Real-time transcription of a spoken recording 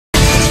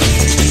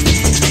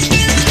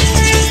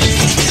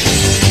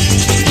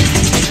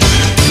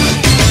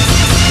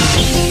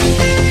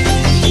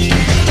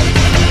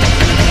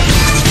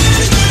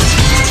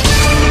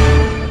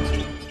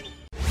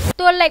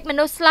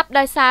មនុស្សស្លាប់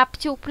ដោយសារ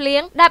ព្យុះភ្លៀ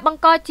ងដែលប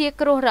ង្កជា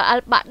គ្រោះរអិល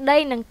បាក់ដី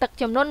និងទឹក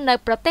ជំនន់នៅ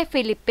ប្រទេសហ្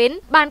វីលីពីន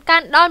បានកើ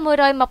នដល់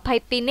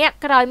122នាក់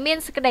ក្រោយមាន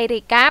សេចក្តី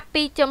រាយការណ៍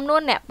ពីចំនួ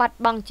នអ្នកបាត់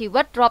បង់ជី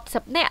វិតរាប់សិ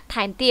បនាក់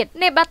ថែមទៀត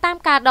នេះបើតាម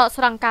ការដក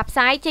ស្រង់ការផ្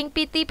សាយចេញ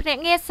ពីទីភ្នា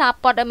ក់ងារសារ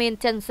ព័ត៌មាន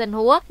ចិនសិន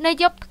ហួរនៅ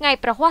យប់ថ្ងៃ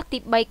ប្រហ័សទី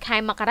3ខែ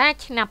មករា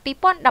ឆ្នាំ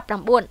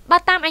2019បើ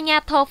តាមអាជ្ញា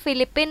ធរហ្វី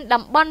លីពីន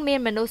តំបន់មាន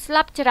មនុស្សស្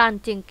លាប់ច្រើន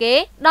ជាងគេ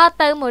ដល់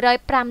ទៅ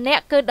105នា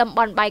ក់គឺតំប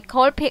ន់បៃ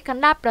ខូលភាគក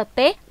ណ្ដាលប្រ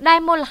ទេសដែល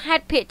មូលហេ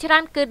តុភាគច្រើ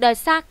នគឺដោយ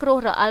សារគ្រោះ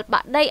រអិលបា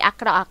ក់ដីអា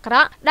ក្រ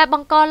ក់ៗដែលប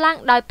ង្កឡើង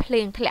ដោយភ្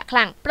លៀងធ្លាក់ខ្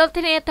លាំងប្រ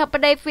ធានាធិប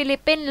តីហ្វីលី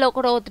ពីនលោក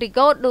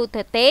Rodrigo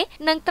Duterte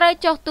នឹងត្រូវ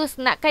ចុះទស្ស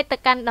នកិច្ចទៅ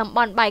កាន់តំប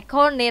ន់បៃ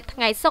ខូលនាថ្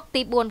ងៃសុក្រ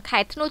ទី4ខែ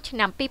ធ្នូឆ្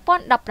នាំ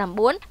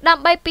2019ដើ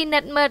ម្បីពិនិ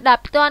ត្យមើលដោយ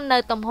ផ្ទាល់នៅ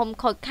ទំហំ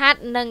ខូចខាត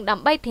និងដើ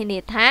ម្បីធានា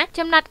ថា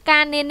ចំណាត់កា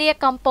រនានា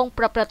កំពុង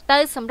ប្រព្រឹត្តទៅ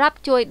សម្រាប់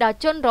ជួយដល់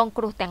ជនរង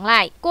គ្រោះទាំង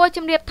ឡាយគួរ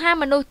ជំរាបថា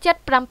មនុស្សជិត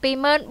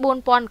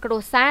 74,000 គ្រួ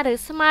សារឬ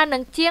ស្មើនឹ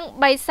ងជាង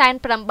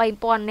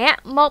 380,000 នាក់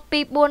មកពី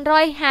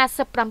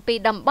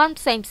457តំបន់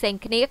ផ្សេង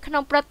ៗគ្នាក្នុ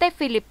ងប្រទេស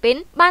ហ្វីលីពីន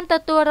បានទ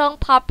ទួលរង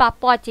ផលប៉ះ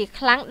ពាល់ជា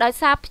ខ្លាំងដោយ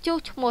សារព្យុះ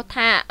ឈ្មោះ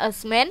ថា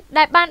Esmen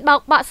ដែលបានបោ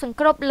កបក់សង្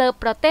គ្រុបលើ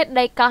ប្រទេស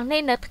ដីកោះ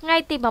នេះនៅថ្ងៃ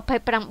ទី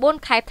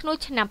29ខែធ្នូ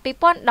ឆ្នាំ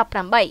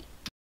2018